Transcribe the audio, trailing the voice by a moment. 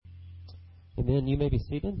Amen. You may be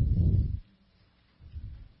seated.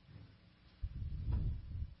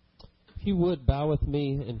 If you would, bow with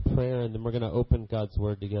me in prayer, and then we're going to open God's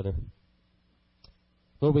Word together.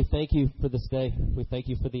 Lord, we thank you for this day. We thank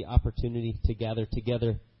you for the opportunity to gather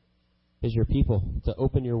together as your people, to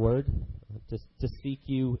open your Word, to seek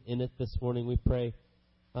you in it this morning. We pray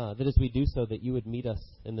that as we do so, that you would meet us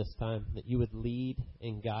in this time, that you would lead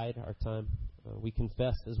and guide our time. We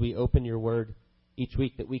confess as we open your Word each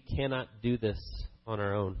week that we cannot do this on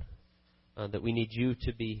our own, that we need you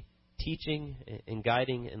to be teaching and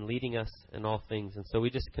guiding and leading us in all things. And so we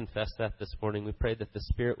just confess that this morning. We pray that the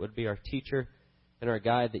Spirit would be our teacher and our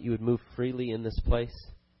guide, that you would move freely in this place,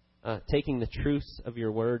 taking the truths of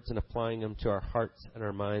your words and applying them to our hearts and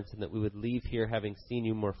our minds, and that we would leave here having seen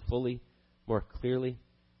you more fully, more clearly,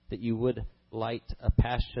 that you would light a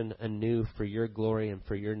passion anew for your glory and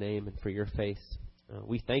for your name and for your face.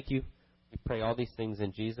 We thank you. We pray all these things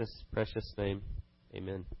in Jesus' precious name.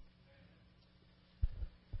 Amen.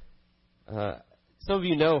 Some of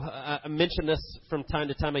you know, I mention this from time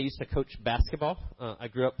to time. I used to coach basketball. I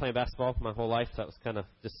grew up playing basketball my whole life. That was kind of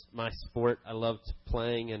just my sport. I loved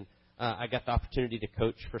playing, and I got the opportunity to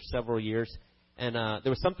coach for several years. And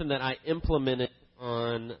there was something that I implemented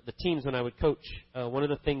on the teams when I would coach. One of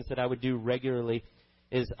the things that I would do regularly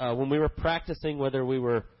is when we were practicing, whether we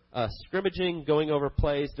were scrimmaging, going over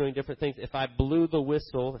plays, doing different things, if I blew the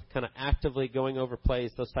whistle, kind of actively going over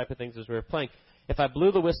plays, those type of things as we were playing, if I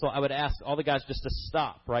blew the whistle, I would ask all the guys just to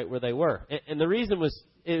stop right where they were. And the reason was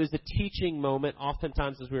it was a teaching moment.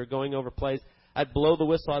 Oftentimes as we were going over plays, I'd blow the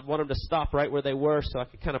whistle. I'd want them to stop right where they were so I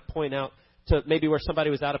could kind of point out to maybe where somebody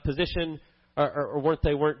was out of position or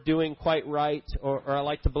weren't doing quite right. Or I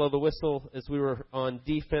like to blow the whistle as we were on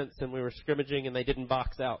defense and we were scrimmaging and they didn't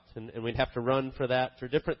box out. And we'd have to run for that or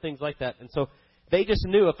different things like that. And so they just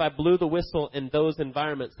knew if I blew the whistle in those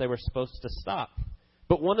environments, they were supposed to stop.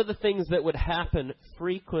 But one of the things that would happen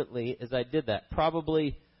frequently as I did that,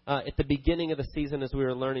 probably at the beginning of the season as we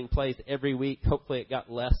were learning plays every week, hopefully it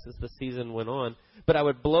got less as the season went on, but I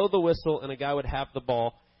would blow the whistle and a guy would have the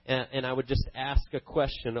ball and I would just ask a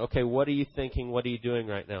question, okay, what are you thinking, what are you doing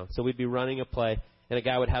right now? So we'd be running a play and a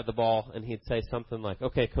guy would have the ball and he'd say something like,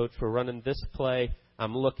 okay, coach, we're running this play.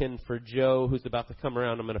 I'm looking for Joe who's about to come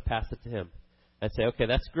around. I'm going to pass it to him. I'd say, okay,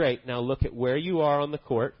 that's great. Now look at where you are on the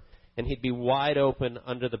court. And he'd be wide open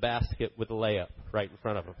under the basket with a layup right in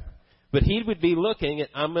front of him. But he would be looking at,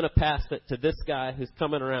 I'm going to pass it to this guy who's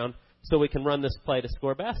coming around so we can run this play to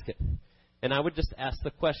score a basket. And I would just ask the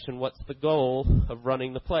question, what's the goal of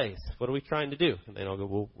running the plays? What are we trying to do? And they'd all go,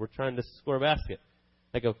 well, we're trying to score a basket.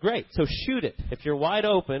 I go, great, so shoot it. If you're wide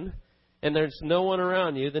open and there's no one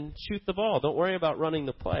around you, then shoot the ball. Don't worry about running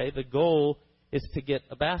the play. The goal is to get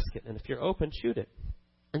a basket. And if you're open, shoot it.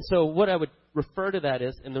 And so what I would refer to that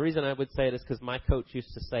is, and the reason I would say it is because my coach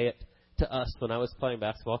used to say it to us when I was playing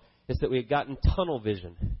basketball, is that we had gotten tunnel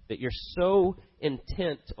vision, that you're so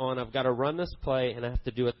intent on, I've got to run this play and I have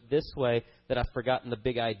to do it this way, that I've forgotten the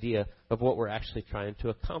big idea of what we're actually trying to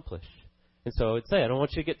accomplish. And so I would say, I don't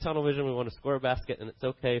want you to get tunnel vision. We want to score a basket, and it's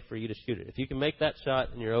okay for you to shoot it. If you can make that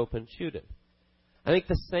shot and you're open, shoot it. I think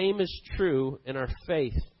the same is true in our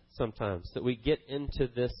faith sometimes, that we get into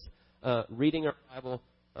this reading our Bible,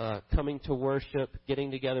 coming to worship, getting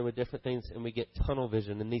together with different things, and we get tunnel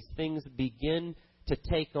vision. And these things begin to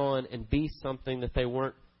take on and be something that they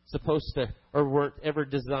weren't supposed to or weren't ever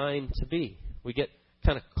designed to be. We get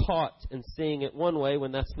kind of caught in seeing it one way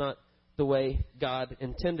when that's not the way God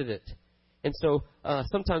intended it. And so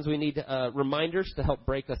sometimes we need reminders to help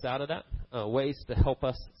break us out of that, ways to help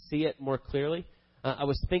us see it more clearly. I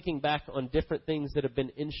was thinking back on different things that have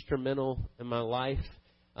been instrumental in my life,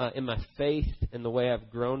 in my faith, and the way I've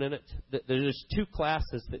grown in it. There's just two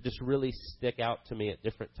classes that just really stick out to me at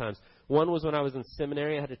different times. One was when I was in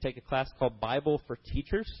seminary. I had to take a class called Bible for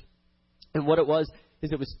Teachers. And what it was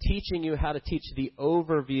is it was teaching you how to teach the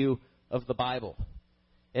overview of the Bible.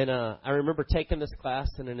 And I remember taking this class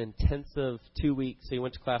in an intensive 2 weeks. So you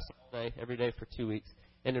went to class all day, every day for 2 weeks.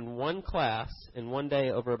 And in one class, in one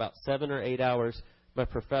day, over about 7 or 8 hours, my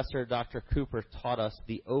professor, Dr. Cooper, taught us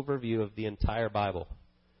the overview of the entire Bible.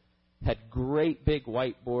 Had great big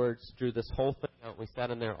whiteboards, drew this whole thing out. We sat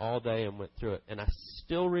in there all day and went through it. And I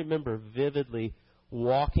still remember vividly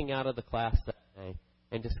walking out of the class that day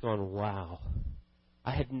and just going, wow,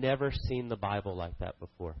 I had never seen the Bible like that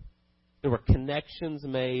before. There were connections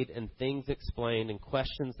made and things explained and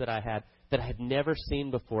questions that I had never seen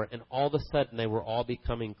before. And all of a sudden they were all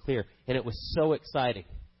becoming clear. And it was so exciting.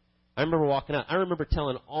 I remember walking out. I remember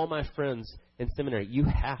telling all my friends in seminary, you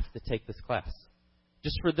have to take this class.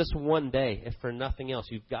 Just for this one day, if for nothing else,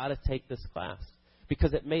 you've got to take this class.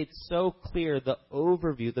 because it made so clear the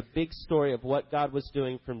overview, the big story of what God was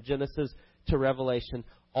doing from Genesis to Revelation,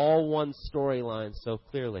 all one storyline so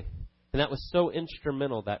clearly. And that was so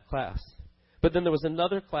instrumental, that class. But then there was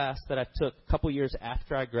another class that I took a couple years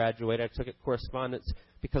after I graduated. I took it correspondence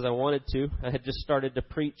because I wanted to. I had just started to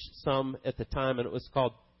preach some at the time, and it was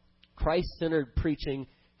called Christ-Centered Preaching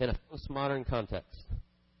in a Postmodern Context.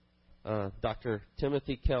 Dr.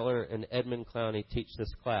 Timothy Keller and Edmund Clowney teach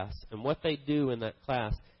this class. And what they do in that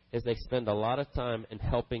class is they spend a lot of time in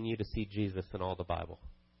helping you to see Jesus in all the Bible.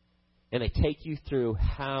 And they take you through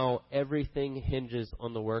how everything hinges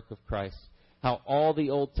on the work of Christ. How all the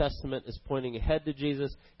Old Testament is pointing ahead to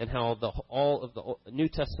Jesus, and how all of the New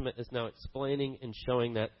Testament is now explaining and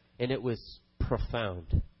showing that. And it was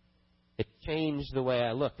profound. It changed the way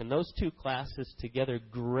I look. And those two classes together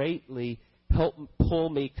greatly helped pull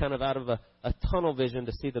me kind of out of a tunnel vision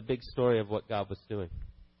to see the big story of what God was doing.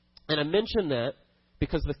 And I mention that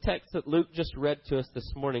because the text that Luke just read to us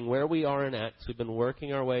this morning, where we are in Acts, we've been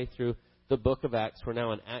working our way through the book of Acts. We're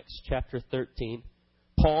now in Acts chapter 13.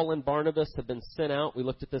 Paul and Barnabas have been sent out. We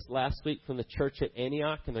looked at this last week from the church at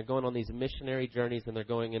Antioch, and they're going on these missionary journeys, and they're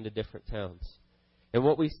going into different towns. And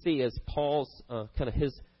what we see is Paul's kind of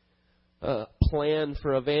his plan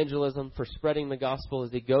for evangelism, for spreading the gospel,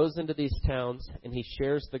 is he goes into these towns and he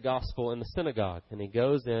shares the gospel in the synagogue. And he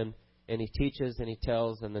goes in and he teaches and he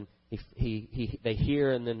tells, and then they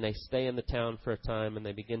hear, and then they stay in the town for a time, and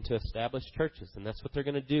they begin to establish churches. And that's what they're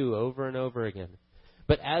going to do over and over again.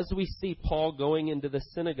 But as we see Paul going into the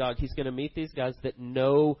synagogue, he's going to meet these guys that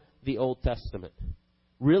know the Old Testament,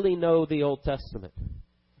 really know the Old Testament.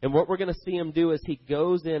 And what we're going to see him do is he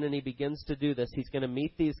goes in and he begins to do this. He's going to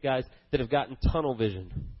meet these guys that have gotten tunnel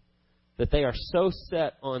vision, that they are so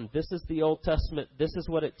set on this is the Old Testament, this is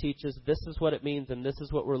what it teaches, this is what it means, and this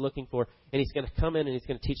is what we're looking for. And he's going to come in and he's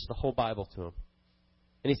going to teach the whole Bible to them.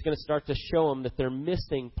 And he's going to start to show them that they're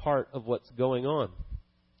missing part of what's going on.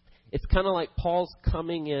 It's kind of like Paul's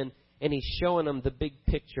coming in and he's showing them the big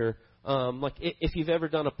picture. Like if you've ever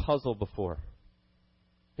done a puzzle before.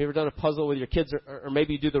 Have you ever done a puzzle with your kids, or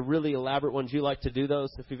maybe you do the really elaborate ones? You like to do those.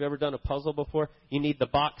 If you've ever done a puzzle before, you need the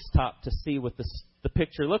box top to see what the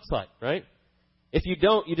picture looks like, right? If you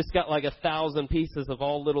don't, you just got like 1,000 pieces of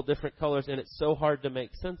all little different colors, and it's so hard to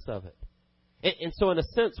make sense of it. And so in a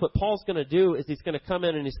sense, what Paul's going to do is he's going to come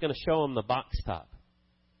in and he's going to show them the box top.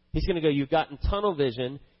 He's going to go, you've gotten tunnel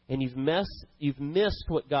vision, and you've missed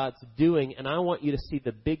what God's doing, and I want you to see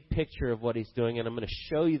the big picture of what he's doing, and I'm going to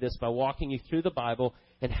show you this by walking you through the Bible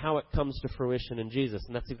and how it comes to fruition in Jesus.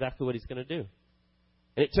 And that's exactly what he's going to do.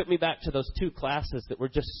 And it took me back to those two classes that were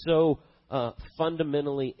just so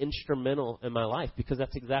fundamentally instrumental in my life, because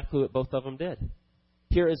that's exactly what both of them did.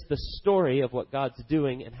 Here is the story of what God's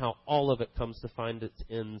doing and how all of it comes to find its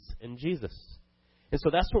ends in Jesus. And so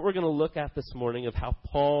that's what we're going to look at this morning, of how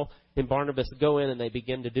Paul and Barnabas go in and they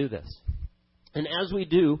begin to do this. And as we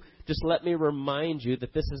do, just let me remind you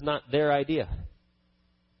that this is not their idea.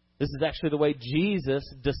 This is actually the way Jesus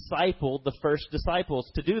discipled the first disciples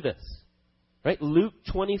to do this. Right? Luke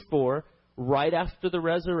 24, right after the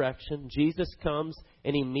resurrection, Jesus comes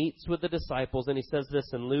and he meets with the disciples, and he says this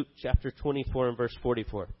in Luke chapter 24 and verse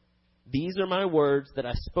 44. These are my words that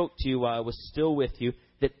I spoke to you while I was still with you,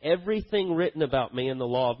 that everything written about me in the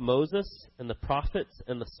law of Moses and the prophets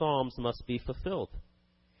and the Psalms must be fulfilled.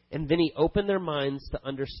 And then he opened their minds to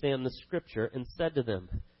understand the scripture and said to them,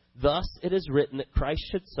 thus it is written that Christ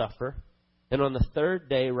should suffer and on the third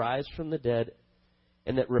day rise from the dead,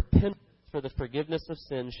 and that repentance for the forgiveness of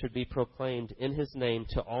sins should be proclaimed in his name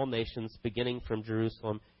to all nations, beginning from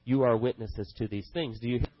Jerusalem. You are witnesses to these things. Do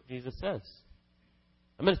you hear what Jesus says?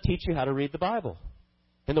 I'm going to teach you how to read the Bible.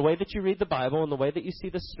 And the way that you read the Bible and the way that you see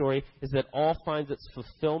the story is that all finds its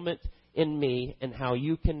fulfillment in me, and how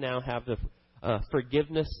you can now have the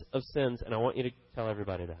forgiveness of sins. And I want you to tell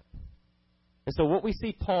everybody that. And so what we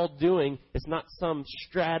see Paul doing is not some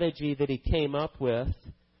strategy that he came up with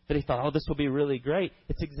that he thought, oh, this will be really great.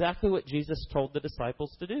 It's exactly what Jesus told the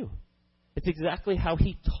disciples to do. It's exactly how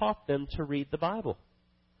he taught them to read the Bible.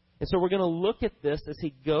 And so we're going to look at this as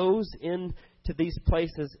he goes into these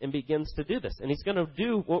places and begins to do this. And he's going to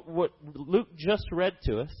do what Luke just read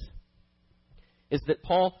to us, is that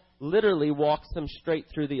Paul literally walks them straight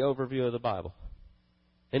through the overview of the Bible.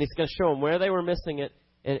 And he's going to show them where they were missing it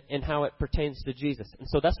and how it pertains to Jesus. And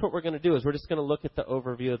so that's what we're going to do, is we're just going to look at the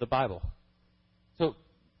overview of the Bible. So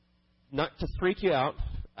not to freak you out,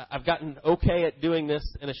 I've gotten okay at doing this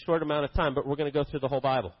in a short amount of time, but we're going to go through the whole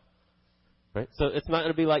Bible. Right? So it's not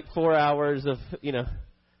going to be like 4 hours of,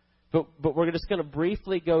 But we're just going to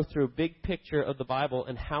briefly go through a big picture of the Bible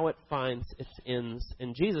and how it finds its ends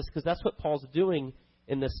in Jesus, because that's what Paul's doing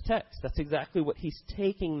in this text. That's exactly what he's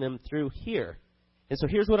taking them through here. And so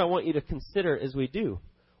here's what I want you to consider as we do.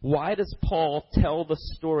 Why does Paul tell the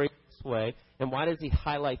story this way, and why does he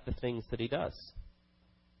highlight the things that he does?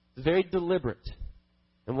 It's very deliberate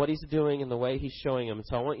in what he's doing and the way he's showing them. And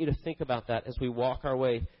so I want you to think about that as we walk our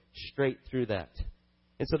way straight through that.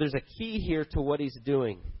 And so there's a key here to what he's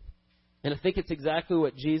doing. And I think it's exactly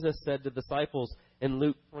what Jesus said to the disciples in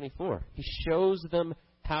Luke 24. He shows them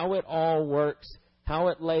how it all works, how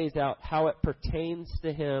it lays out, how it pertains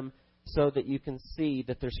to him, so that you can see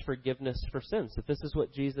that there's forgiveness for sins, that this is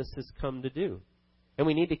what Jesus has come to do. And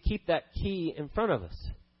we need to keep that key in front of us.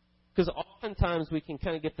 Because oftentimes we can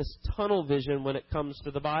kind of get this tunnel vision when it comes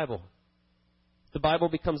to the Bible. The Bible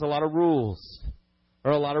becomes a lot of rules,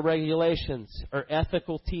 or a lot of regulations, or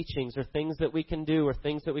ethical teachings, or things that we can do, or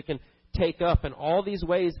things that we can take up, and all these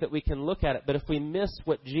ways that we can look at it. But if we miss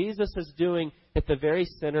what Jesus is doing at the very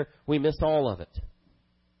center, we miss all of it.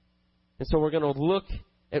 And so we're going to look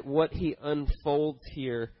at what he unfolds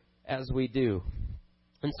here as we do.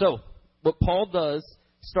 And so, what Paul does,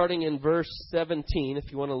 starting in verse 17,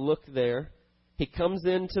 if you want to look there, he comes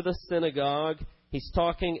into the synagogue, he's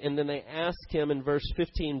talking, and then they ask him in verse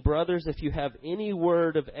 15, "Brothers, if you have any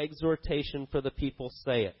word of exhortation for the people,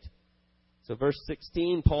 say it." So verse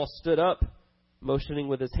 16, Paul stood up, motioning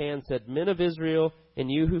with his hand, said, "Men of Israel, and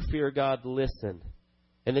you who fear God, listen."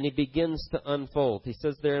 And then he begins to unfold. He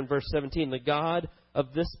says there in verse 17, "The God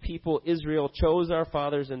of this people, Israel, chose our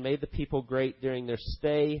fathers and made the people great during their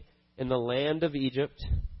stay in the land of Egypt.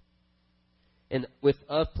 And with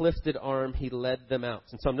uplifted arm, he led them out."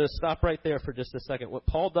 And so I'm going to stop right there for just a second. What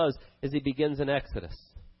Paul does is he begins in Exodus.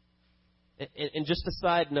 And just a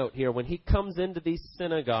side note here, when he comes into these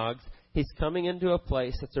synagogues, he's coming into a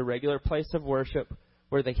place that's a regular place of worship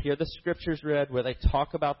where they hear the scriptures read, where they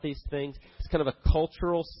talk about these things. It's kind of a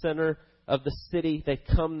cultural center of the city. They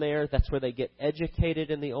come there. That's where they get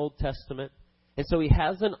educated in the Old Testament. And so he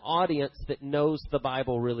has an audience that knows the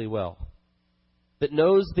Bible really well, that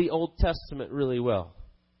knows the Old Testament really well.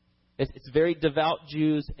 It's very devout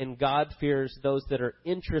Jews and God-fearers, those that are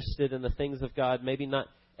interested in the things of God, maybe not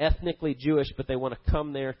ethnically Jewish, but they want to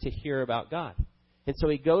come there to hear about God. And so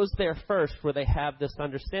he goes there first where they have this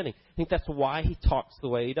understanding. I think that's why he talks the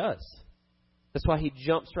way he does. That's why he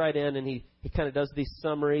jumps right in and he kind of does these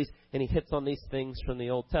summaries and he hits on these things from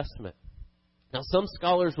the Old Testament. Now, some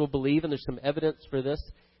scholars will believe, and there's some evidence for this,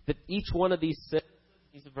 that each one of these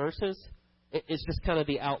verses is just kind of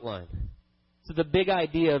the outline. So the big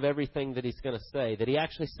idea of everything that he's going to say, that he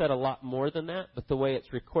actually said a lot more than that, but the way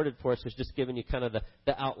it's recorded for us is just giving you kind of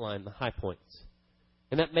the outline, the high points.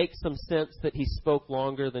 And that makes some sense that he spoke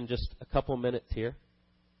longer than just a couple minutes here.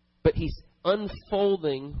 But he's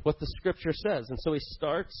unfolding what the Scripture says. And so he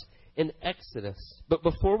starts in Exodus. But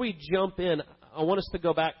before we jump in, I want us to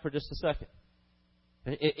go back for just a second.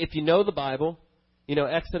 If you know the Bible, you know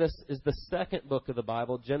Exodus is the second book of the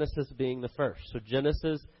Bible, Genesis being the first. So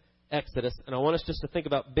Genesis, Exodus. And I want us just to think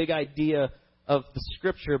about big idea of the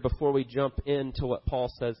Scripture before we jump into what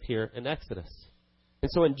Paul says here in Exodus. And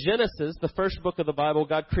so in Genesis, the first book of the Bible,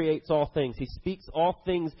 God creates all things. He speaks all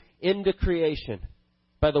things into creation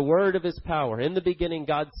by the word of his power. In the beginning,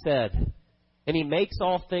 God said. And he makes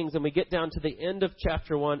all things, and we get down to the end of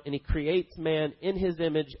chapter 1, and he creates man in his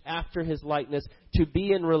image, after his likeness, to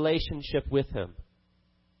be in relationship with him.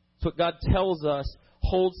 So what God tells us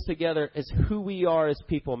holds together as who we are as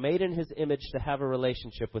people, made in his image to have a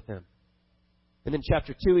relationship with him. And then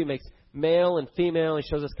chapter 2, he makes male and female. He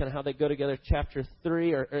shows us kind of how they go together. Chapter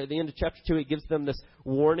 3, or at the end of chapter 2, he gives them this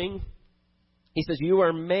warning. He says, "You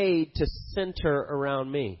are made to center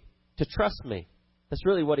around me, to trust me." That's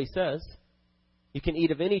really what he says. You can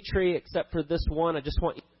eat of any tree except for this one. I just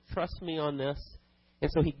want you to trust me on this.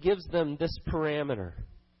 And so he gives them this parameter.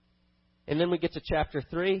 And then we get to chapter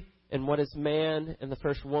 3, and what does man and the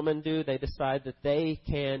first woman do? They decide that they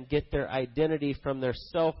can get their identity from their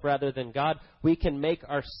self rather than God. We can make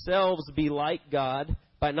ourselves be like God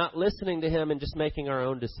by not listening to him and just making our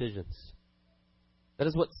own decisions. That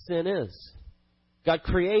is what sin is. God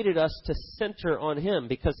created us to center on him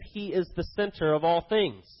because he is the center of all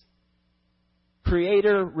things.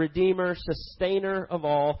 Creator, Redeemer, Sustainer of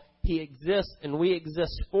all. He exists and we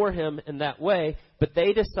exist for him in that way, but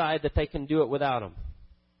they decide that they can do it without him.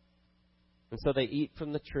 And so they eat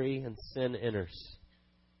from the tree and sin enters.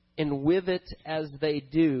 And with it, as they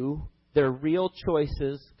do, their real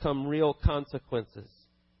choices come real consequences.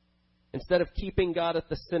 Instead of keeping God at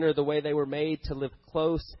the center the way they were made to live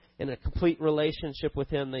close in a complete relationship with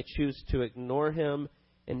him, they choose to ignore him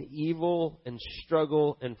and evil and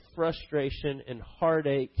struggle and frustration and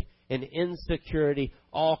heartache and insecurity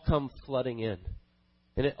all come flooding in.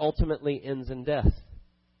 And it ultimately ends in death.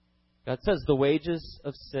 God says the wages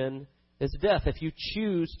of sin is death. If you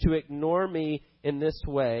choose to ignore me in this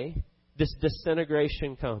way, this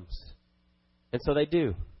disintegration comes. And so they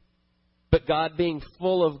do. But God, being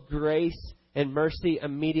full of grace and mercy,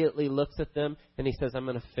 immediately looks at them and he says, I'm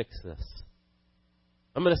going to fix this.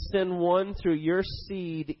 I'm going to send one through your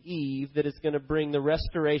seed, Eve, that is going to bring the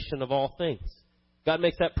restoration of all things. God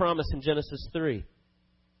makes that promise in Genesis 3.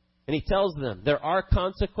 And he tells them, there are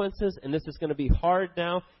consequences, and this is going to be hard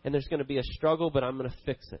now, and there's going to be a struggle, but I'm going to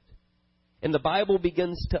fix it. And the Bible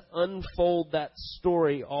begins to unfold that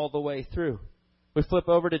story all the way through. We flip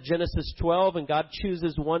over to Genesis 12, and God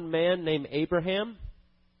chooses one man named Abraham.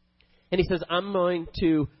 And he says, I'm going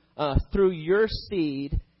to, through your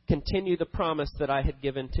seed, continue the promise that I had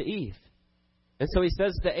given to Eve. And so he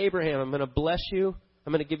says to Abraham, I'm going to bless you.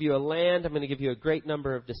 I'm going to give you a land. I'm going to give you a great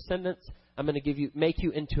number of descendants. I'm going to make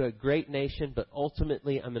you into a great nation, but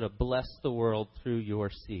ultimately I'm going to bless the world through your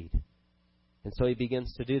seed. And so he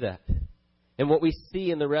begins to do that. And what we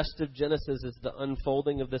see in the rest of Genesis is the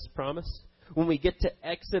unfolding of this promise. When we get to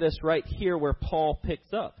Exodus right here where Paul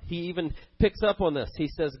picks up, he even picks up on this. He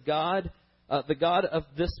says, the God of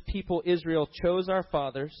this people Israel chose our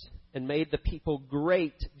fathers and made the people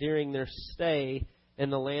great during their stay in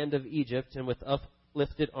the land of Egypt, and with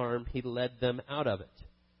uplifted arm he led them out of it.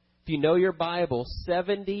 If you know your Bible,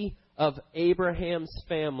 70 of Abraham's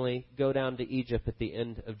family go down to Egypt at the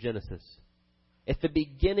end of Genesis. At the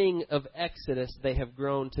beginning of Exodus, they have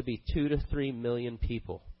grown to be 2 to 3 million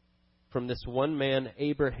people from this one man,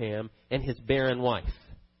 Abraham, and his barren wife.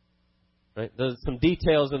 Right? There's some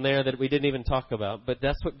details in there that we didn't even talk about, but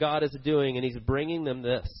that's what God is doing, and he's bringing them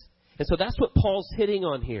this. And so that's what Paul's hitting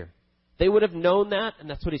on here. They would have known that, and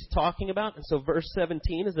that's what he's talking about. And so verse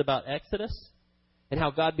 17 is about Exodus and how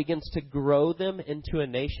God begins to grow them into a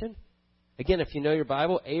nation. Again, if you know your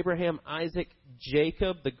Bible, Abraham, Isaac,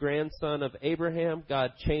 Jacob, the grandson of Abraham,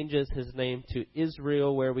 God changes his name to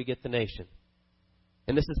Israel, where we get the nation.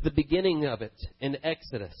 And this is the beginning of it in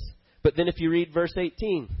Exodus. But then if you read verse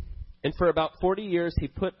 18, and for about 40 years he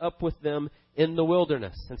put up with them in the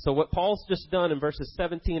wilderness. And so what Paul's just done in verses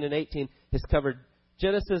 17 and 18 is covered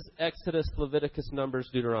Genesis, Exodus, Leviticus, Numbers,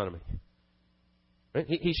 Deuteronomy. Right?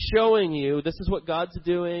 He's showing you this is what God's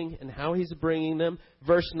doing and how he's bringing them.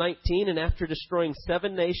 Verse 19, and after destroying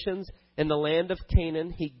 7 nations in the land of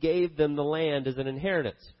Canaan, he gave them the land as an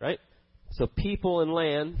inheritance. Right? So people and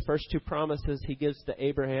land, first 2 promises he gives to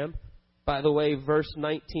Abraham. By the way, verse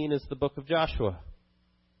 19 is the book of Joshua.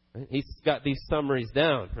 Right? He's got these summaries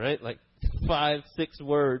down, right? Like 5, 6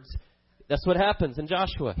 words. That's what happens in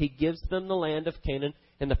Joshua. He gives them the land of Canaan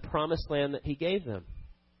and the promised land that he gave them.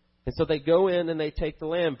 And so they go in and they take the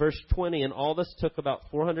land. Verse 20, and all this took about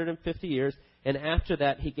 450 years. And after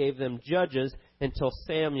that, he gave them judges until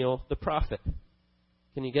Samuel the prophet.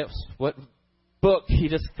 Can you guess what book he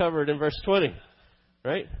just covered in verse 20?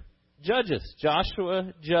 Right? Judges.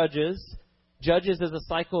 Joshua, Judges. Judges is a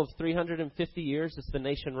cycle of 350 years as the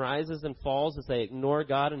nation rises and falls, as they ignore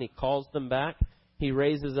God and he calls them back. He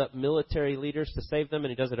raises up military leaders to save them,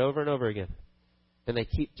 and he does it over and over again. And they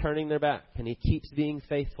keep turning their back, and he keeps being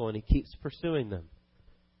faithful, and he keeps pursuing them.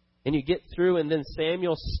 And you get through, and then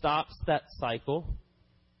Samuel stops that cycle,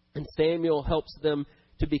 and Samuel helps them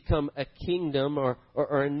to become a kingdom or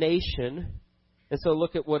a nation. And so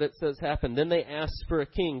look at what it says happened. Then they asked for a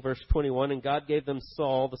king, verse 21, and God gave them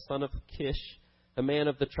Saul, the son of Kish, a man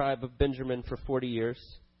of the tribe of Benjamin, for 40 years.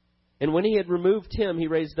 And when he had removed him, he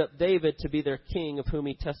raised up David to be their king, of whom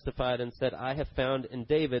he testified and said, I have found in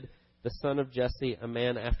David, the son of Jesse, a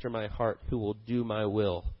man after my heart who will do my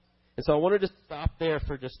will. And so I wanted to stop there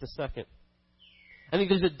for just a second. I think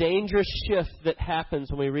there's a dangerous shift that happens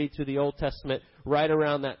when we read through the Old Testament right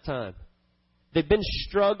around that time. They've been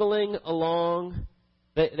struggling along.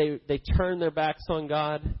 They turn their backs on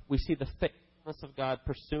God. We see the faithfulness of God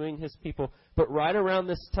pursuing his people. But right around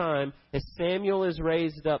this time, as Samuel is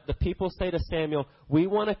raised up, the people say to Samuel, we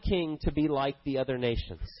want a king to be like the other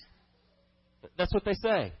nations. That's what they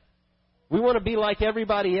say. We want to be like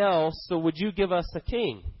everybody else, so would you give us a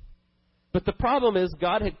king? But the problem is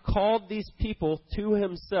God had called these people to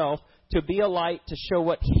himself to be a light, to show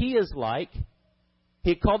what he is like.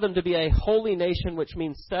 He called them to be a holy nation, which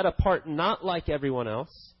means set apart, not like everyone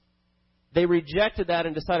else. They rejected that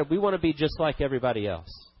and decided, we want to be just like everybody else.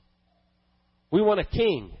 We want a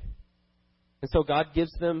king. And so God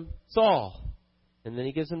gives them Saul. And then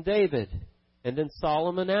he gives them David. And then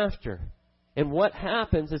Solomon after. And what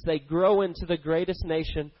happens is they grow into the greatest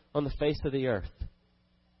nation on the face of the earth.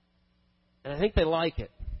 And I think they like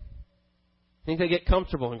it. I think they get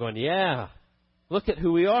comfortable and going, yeah, look at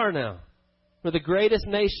who we are now. We're the greatest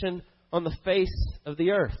nation on the face of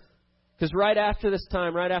the earth. Because right after this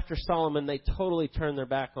time, right after Solomon, they totally turn their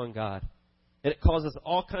back on God. And it causes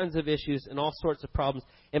all kinds of issues and all sorts of problems.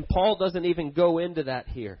 And Paul doesn't even go into that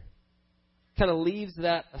here. Kind of leaves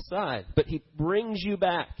that aside. But he brings you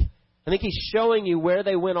back. I think he's showing you where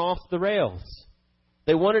they went off the rails.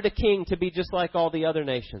 They wanted a king to be just like all the other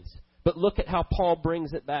nations. But look at how Paul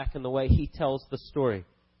brings it back in the way he tells the story.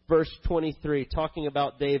 Verse 23, talking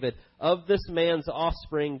about David. Of this man's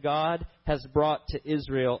offspring, God has brought to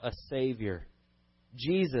Israel a Savior,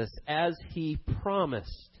 Jesus, as he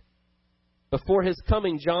promised. Before his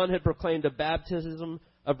coming, John had proclaimed a baptism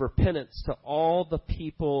of repentance to all the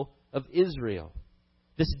people of Israel.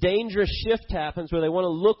 This dangerous shift happens where they want to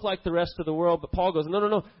look like the rest of the world, but Paul goes,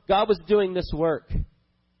 no. God was doing this work.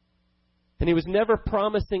 And he was never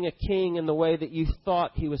promising a king in the way that you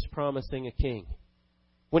thought he was promising a king.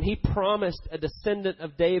 When he promised a descendant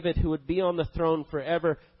of David who would be on the throne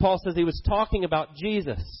forever, Paul says he was talking about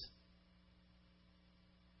Jesus.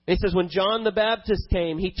 He says, when John the Baptist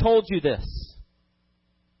came, he told you this.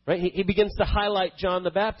 Right? He begins to highlight John the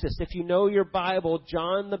Baptist. If you know your Bible,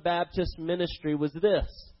 John the Baptist's ministry was this.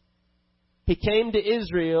 He came to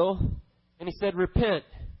Israel and he said, repent.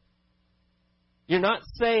 You're not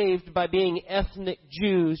saved by being ethnic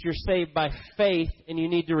Jews. You're saved by faith, and you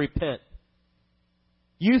need to repent.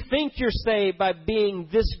 You think you're saved by being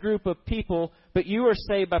this group of people, but you are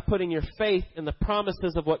saved by putting your faith in the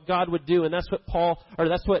promises of what God would do. And that's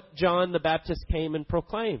what John the Baptist came and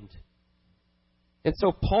proclaimed. And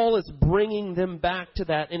so Paul is bringing them back to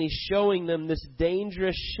that, and he's showing them this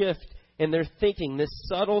dangerous shift in their thinking, this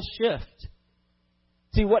subtle shift.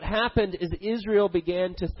 See, what happened is Israel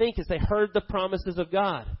began to think as they heard the promises of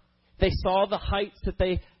God. They saw the heights that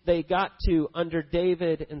they got to under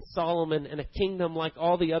David and Solomon and a kingdom like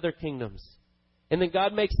all the other kingdoms. And then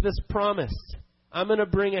God makes this promise. I'm going to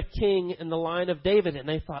bring a king in the line of David. And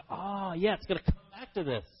they thought, oh, yeah, it's going to come back to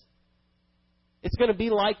this. It's going to be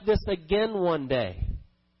like this again one day.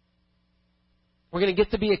 We're going to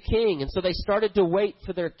get to be a king. And so they started to wait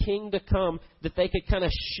for their king to come that they could kind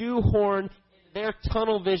of shoehorn their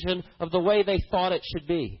tunnel vision of the way they thought it should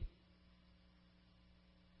be.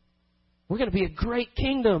 We're going to be a great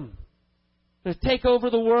kingdom. We're going to take over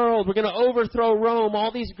the world. We're going to overthrow Rome.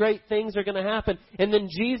 All these great things are going to happen. And then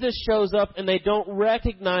Jesus shows up and they don't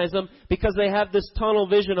recognize him because they have this tunnel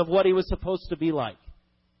vision of what he was supposed to be like.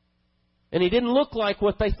 And he didn't look like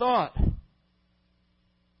what they thought.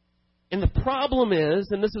 And the problem is,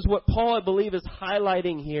 and this is what Paul, I believe, is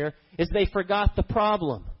highlighting here, is they forgot the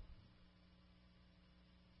problem.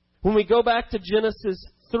 When we go back to Genesis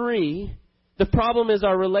 3, the problem is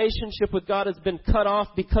our relationship with God has been cut off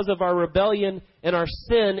because of our rebellion and our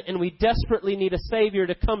sin, and we desperately need a Savior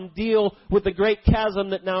to come deal with the great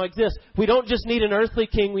chasm that now exists. We don't just need an earthly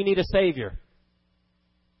king, we need a Savior.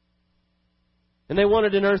 And they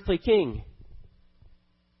wanted an earthly king.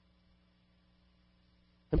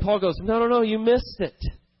 And Paul goes, no, you missed it.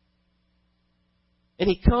 And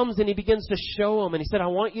he comes and he begins to show them, and he said, I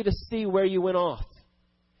want you to see where you went off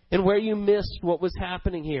and where you missed what was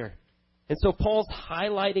happening here. And so Paul's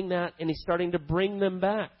highlighting that, and he's starting to bring them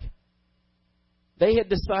back. They had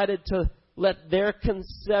decided to let their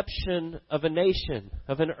conception of a nation,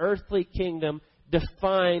 of an earthly kingdom,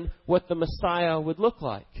 define what the Messiah would look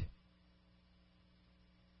like.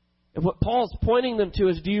 And what Paul's pointing them to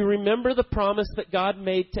is, do you remember the promise that God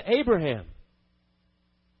made to Abraham?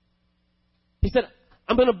 He said,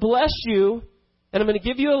 I'm going to bless you, and I'm going to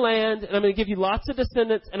give you a land, and I'm going to give you lots of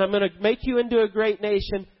descendants, and I'm going to make you into a great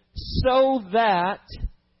nation so that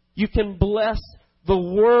you can bless the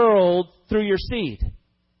world through your seed.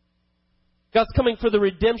 God's coming for the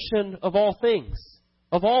redemption of all things,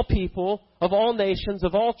 of all people, of all nations,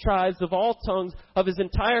 of all tribes, of all tongues, of his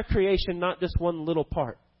entire creation, not just one little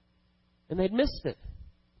part. And they'd missed it.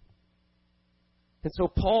 And so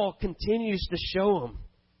Paul continues to show them,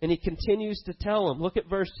 and he continues to tell them. Look at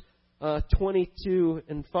verse 22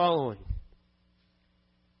 and following.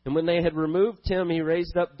 And when they had removed him, he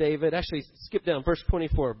raised up David. Actually, skip down, verse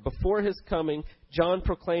 24. Before his coming, John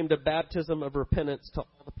proclaimed a baptism of repentance to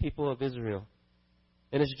all the people of Israel.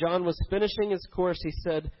 And as John was finishing his course, he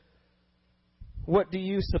said, what do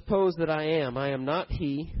you suppose that I am? I am not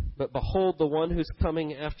he, but behold the one who's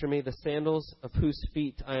coming after me, the sandals of whose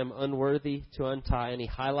feet I am unworthy to untie. And he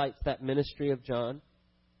highlights that ministry of John.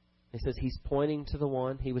 He says he's pointing to the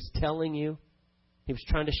one. He was telling you. He was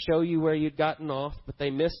trying to show you where you'd gotten off, but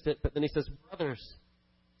they missed it. But then he says, brothers,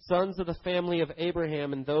 sons of the family of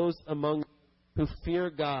Abraham, and those among you who fear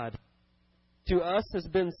God, to us has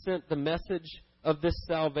been sent the message of this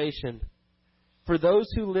salvation. For those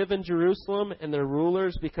who live in Jerusalem and their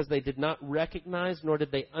rulers, because they did not recognize nor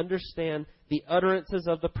did they understand the utterances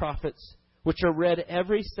of the prophets, which are read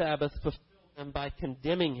every Sabbath, fulfilled them by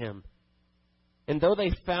condemning him. And though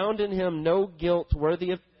they found in him no guilt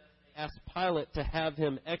worthy of death, they asked Pilate to have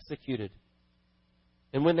him executed.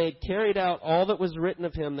 And when they had carried out all that was written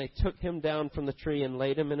of him, they took him down from the tree and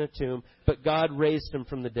laid him in a tomb. But God raised him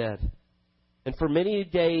from the dead. And for many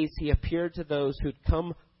days he appeared to those who'd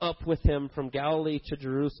come up with him from Galilee to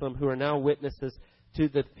Jerusalem, who are now witnesses to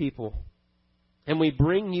the people. And we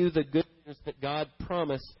bring you the good news that God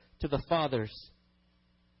promised to the fathers.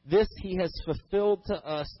 This he has fulfilled to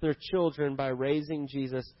us, their children, by raising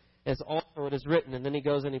Jesus, as also it is written. And then he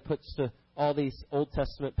goes and he puts to all these Old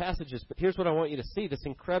Testament passages. But here's what I want you to see, this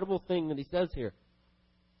incredible thing that he says here.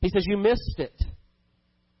 He says, you missed it.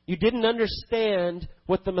 You didn't understand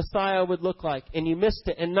what the Messiah would look like, and you missed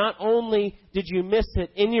it. And not only did you miss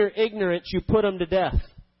it, in your ignorance, you put him to death.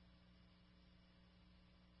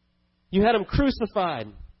 You had him crucified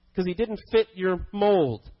because he didn't fit your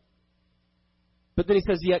mold. But then he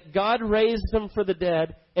says, yet God raised him for the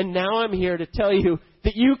dead, and now I'm here to tell you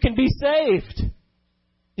that you can be saved.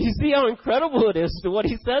 You see how incredible it is to what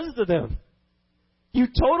he says to them. You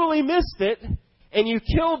totally missed it, and you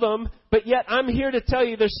killed them, but yet I'm here to tell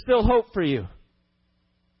you there's still hope for you.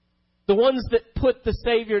 The ones that put the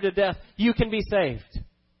Savior to death, you can be saved.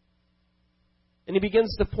 And he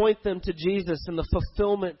begins to point them to Jesus and the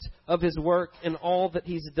fulfillment of his work and all that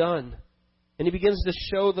he's done. And he begins to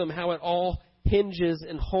show them how it all hinges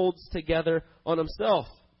and holds together on himself.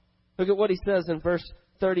 Look at what he says in verse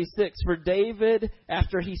 36. For David,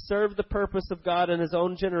 after he served the purpose of God in his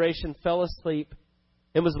own generation, fell asleep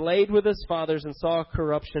and was laid with his fathers and saw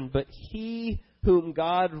corruption. But he whom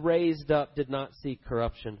God raised up did not see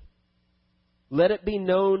corruption. Let it be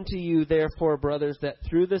known to you, therefore, brothers, that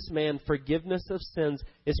through this man forgiveness of sins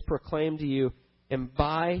is proclaimed to you, and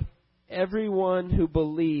by everyone who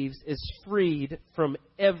believes is freed from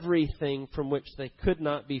everything from which they could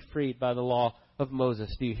not be freed by the law of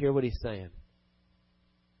Moses. Do you hear what he's saying?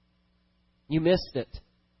 You missed it.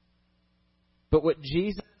 But what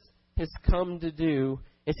Jesus has come to do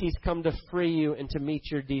is he's come to free you and to meet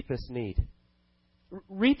your deepest need.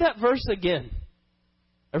 Read that verse again.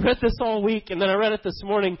 I read this all week, and then I read it this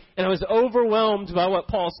morning, and I was overwhelmed by what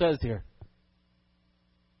Paul says here.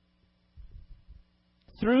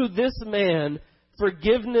 Through this man,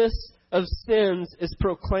 forgiveness of sins is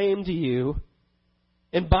proclaimed to you,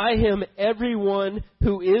 and by him everyone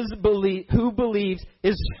who believes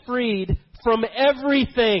is freed from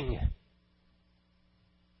everything.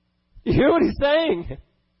 You hear what he's saying?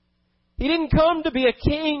 He didn't come to be a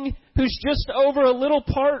king who's just over a little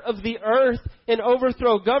part of the earth and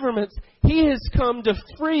overthrow governments. He has come to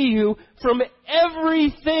free you from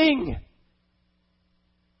everything.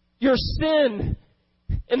 Your sin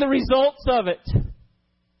and the results of it.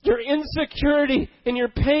 Your insecurity and your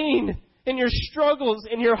pain and your struggles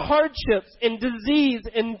and your hardships and disease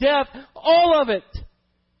and death. All of it.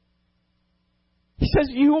 He says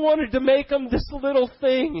you wanted to make him this little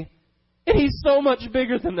thing. And he's so much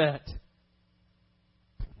bigger than that.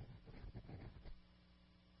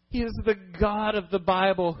 He is the God of the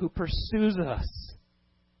Bible who pursues us.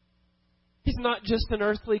 He's not just an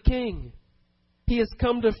earthly king. He has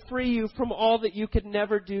come to free you from all that you could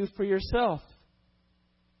never do for yourself.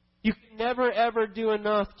 You can never, ever do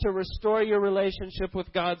enough to restore your relationship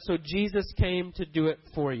with God, so Jesus came to do it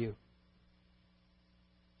for you.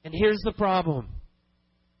 And here's the problem.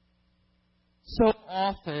 So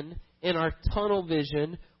often, in our tunnel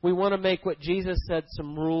vision, we want to make what Jesus said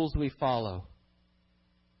some rules we follow.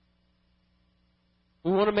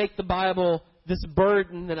 We want to make the Bible this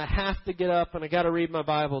burden that I have to get up and I got to read my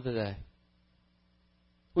Bible today.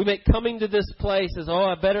 We make coming to this place as,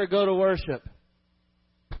 I better go to worship.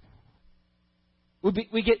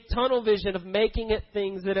 We get tunnel vision of making it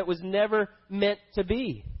things that it was never meant to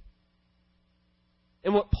be.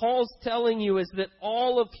 And what Paul's telling you is that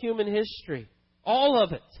all of human history, all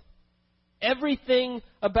of it, everything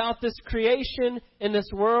about this creation and this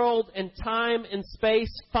world and time and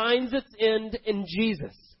space finds its end in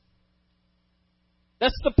Jesus.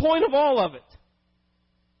 That's the point of all of it.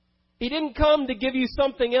 He didn't come to give you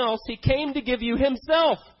something else. He came to give you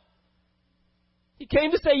himself. He came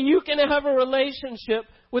to say you can have a relationship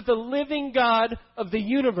with the living God of the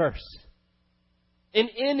universe. And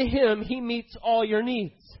in him, he meets all your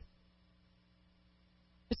needs.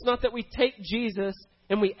 It's not that we take Jesus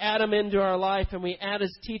and we add him into our life and we add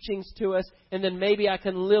his teachings to us and then maybe I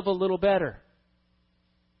can live a little better.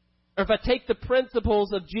 Or if I take the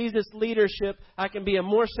principles of Jesus' leadership, I can be a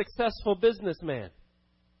more successful businessman.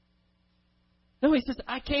 No, he says,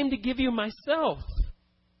 I came to give you myself.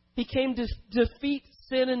 He came to defeat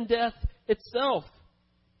sin and death itself.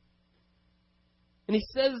 And he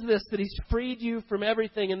says this, that he's freed you from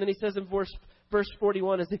everything. And then he says in verse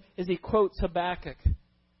 41, as he quotes Habakkuk,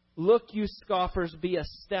 look, you scoffers, be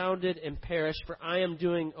astounded and perish, for I am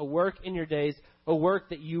doing a work in your days, a work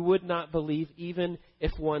that you would not believe even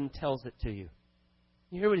if one tells it to you.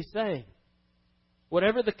 You hear what he's saying?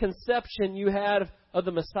 Whatever the conception you had of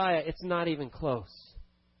the Messiah, it's not even close.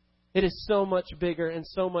 It is so much bigger and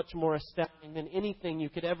so much more astounding than anything you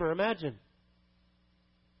could ever imagine.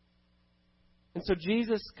 And so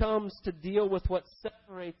Jesus comes to deal with what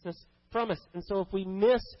separates us from us. And so if we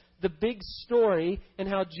miss the big story and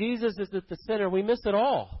how Jesus is at the center, we miss it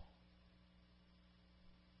all.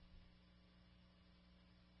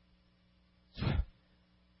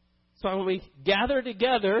 So when we gather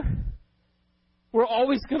together, we're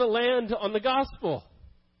always going to land on the gospel.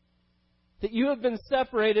 That you have been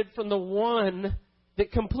separated from the one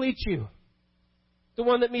that completes you. The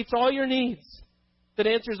one that meets all your needs. That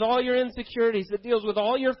answers all your insecurities. That deals with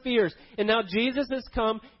all your fears. And now Jesus has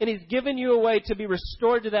come and He's given you a way to be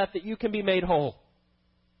restored to that you can be made whole.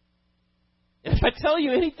 And if I tell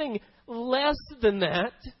you anything less than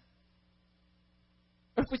that,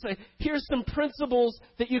 or if we say, here's some principles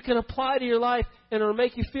that you can apply to your life and it'll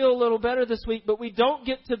make you feel a little better this week, but we don't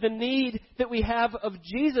get to the need that we have of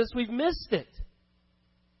Jesus, we've missed it.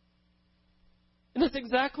 And that's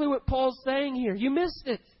exactly what Paul's saying here. You missed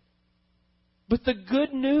it. But the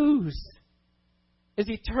good news is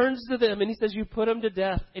he turns to them and he says, you put him to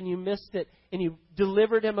death and you missed it and you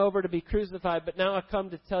delivered him over to be crucified. But now I come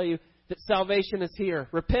to tell you that salvation is here.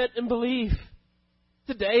 Repent and believe.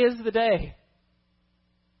 Today is the day.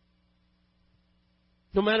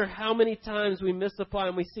 No matter how many times we misapply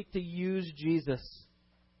and we seek to use Jesus,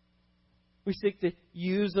 we seek to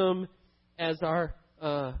use Him as our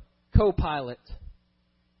co-pilot.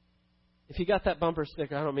 If you got that bumper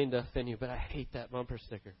sticker, I don't mean to offend you, but I hate that bumper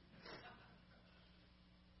sticker.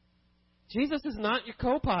 Jesus is not your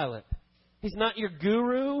co-pilot. He's not your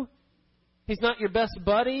guru. He's not your best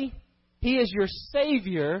buddy. He is your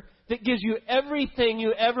Savior that gives you everything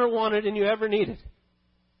you ever wanted and you ever needed.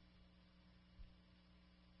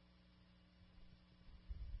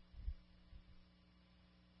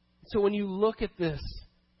 So when you look at this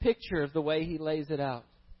picture of the way He lays it out,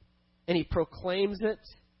 and He proclaims it,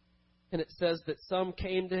 and it says that some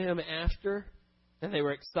came to Him after, and they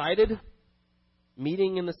were excited,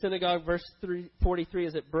 meeting in the synagogue, verse 43,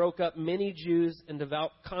 as it broke up, many Jews and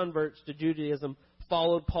devout converts to Judaism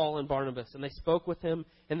followed Paul and Barnabas, and they spoke with him,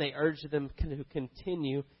 and they urged them to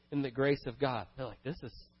continue in the grace of God. They're like, this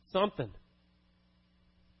is something.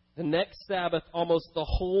 The next Sabbath, almost the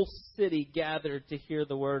whole city gathered to hear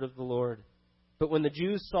the word of the Lord. But when the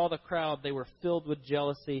Jews saw the crowd, they were filled with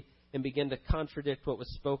jealousy and began to contradict what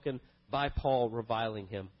was spoken by Paul, reviling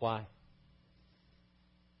him. Why?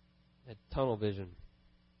 They had tunnel vision.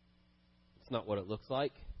 It's not what it looks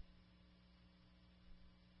like.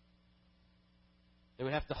 They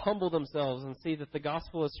would have to humble themselves and see that the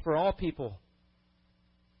gospel is for all people.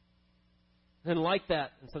 They didn't like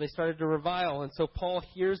that, and so they started to revile. And so Paul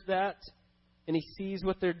hears that, and he sees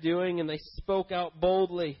what they're doing, and they spoke out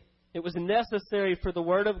boldly. It was necessary for the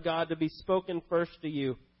word of God to be spoken first to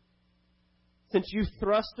you. Since you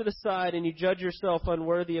thrust it aside and you judge yourself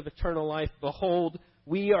unworthy of eternal life, behold,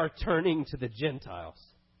 we are turning to the Gentiles.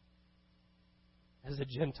 As a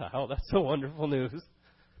Gentile, that's so wonderful news.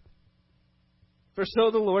 For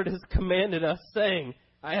so the Lord has commanded us, saying,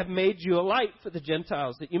 I have made you a light for the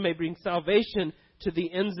Gentiles, that you may bring salvation to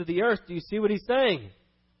the ends of the earth. Do you see what He's saying?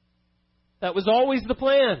 That was always the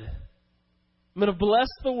plan. I'm going to bless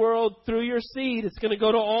the world through your seed. It's going to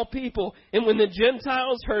go to all people. And when the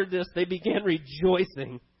Gentiles heard this, they began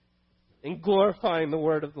rejoicing and glorifying the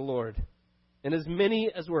word of the Lord. And as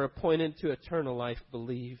many as were appointed to eternal life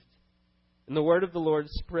believed. And the word of the Lord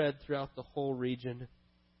spread throughout the whole region.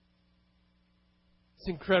 This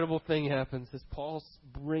incredible thing happens as Paul's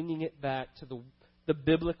bringing it back to the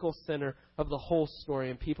biblical center of the whole story,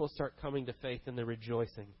 and people start coming to faith and they're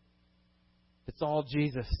rejoicing. It's all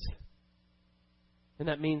Jesus. And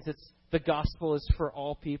that means the gospel is for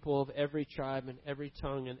all people of every tribe and every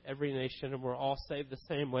tongue and every nation, and we're all saved the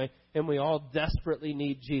same way, and we all desperately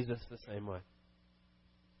need Jesus the same way.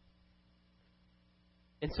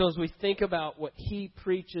 And so as we think about what He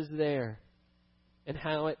preaches there and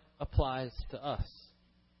how it applies to us,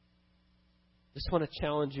 I just want to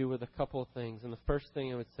challenge you with a couple of things. And the first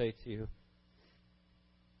thing I would say to you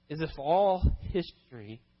is if all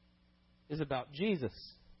history is about Jesus.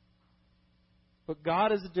 What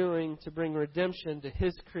God is doing to bring redemption to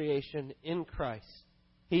His creation in Christ.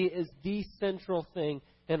 He is the central thing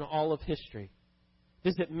in all of history.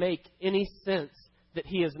 Does it make any sense that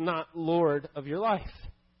He is not Lord of your life?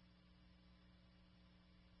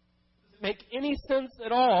 Does it make any sense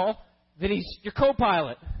at all that He's your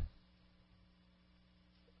co-pilot?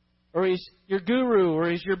 Or He's your guru, or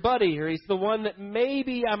He's your buddy, or He's the one that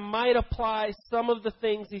maybe I might apply some of the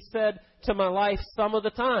things He said to my life some of the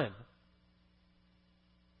time?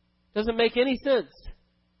 Doesn't make any sense.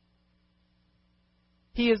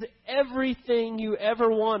 He is everything you ever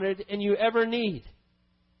wanted and you ever need.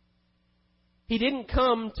 He didn't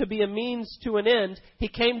come to be a means to an end. He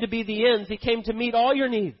came to be the ends. He came to meet all your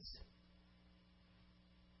needs.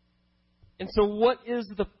 And so what is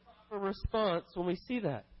the proper response when we see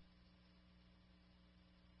that?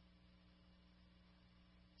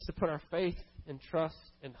 It's to put our faith and trust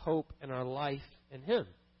and hope and our life in Him.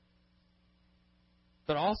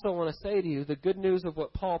 But I also want to say to you, the good news of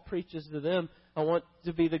what Paul preaches to them, I want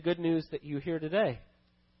to be the good news that you hear today.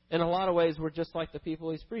 In a lot of ways, we're just like the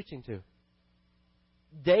people he's preaching to.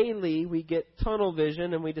 Daily, we get tunnel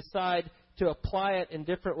vision and we decide to apply it in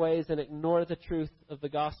different ways and ignore the truth of the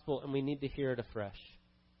gospel, and we need to hear it afresh.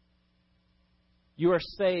 You are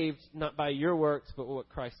saved not by your works, but what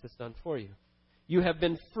Christ has done for you. You have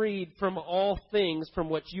been freed from all things from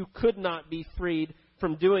which you could not be freed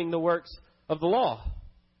from doing the works of the law.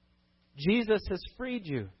 Jesus has freed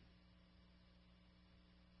you.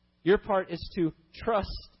 Your part is to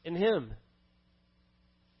trust in Him.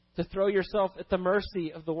 To throw yourself at the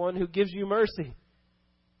mercy of the one who gives you mercy.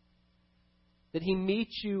 That He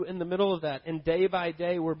meets you in the middle of that. And day by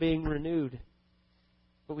day we're being renewed.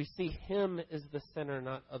 But we see Him as the center,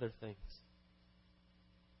 not other things.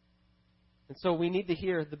 And so we need to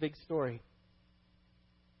hear the big story.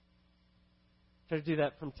 Try to do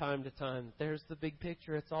that from time to time. There's the big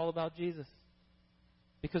picture. It's all about Jesus.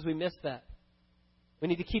 Because we miss that. We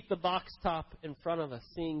need to keep the box top in front of us,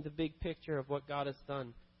 seeing the big picture of what God has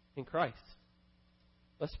done in Christ.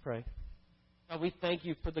 Let's pray. God, we thank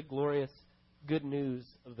You for the glorious good news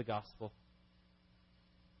of the gospel.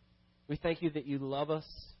 We thank You that You love us,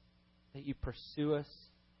 that You pursue us,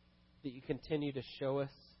 that You continue to show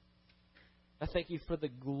us. I thank You for the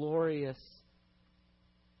glorious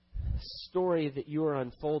story that You are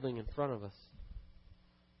unfolding in front of us.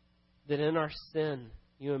 That in our sin,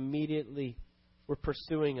 You immediately were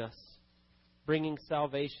pursuing us, bringing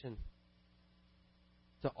salvation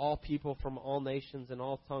to all people from all nations and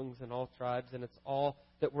all tongues and all tribes. And it's all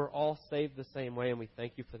that we're all saved the same way, and we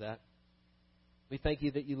thank You for that. We thank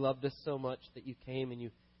You that You loved us so much that You came and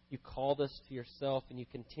you called us to Yourself, and You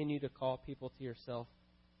continue to call people to Yourself.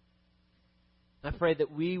 I pray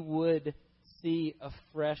that we would see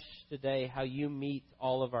afresh today how You meet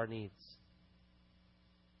all of our needs.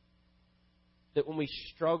 That when we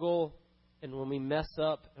struggle and when we mess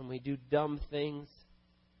up and we do dumb things,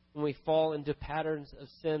 when we fall into patterns of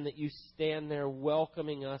sin, that You stand there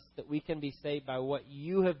welcoming us, that we can be saved by what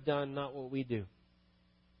You have done, not what we do.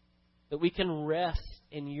 That we can rest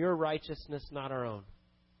in Your righteousness, not our own.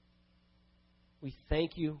 We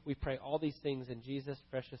thank You. We pray all these things in Jesus'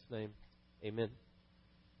 precious name. Amen.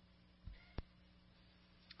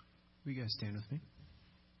 Will you guys stand with me?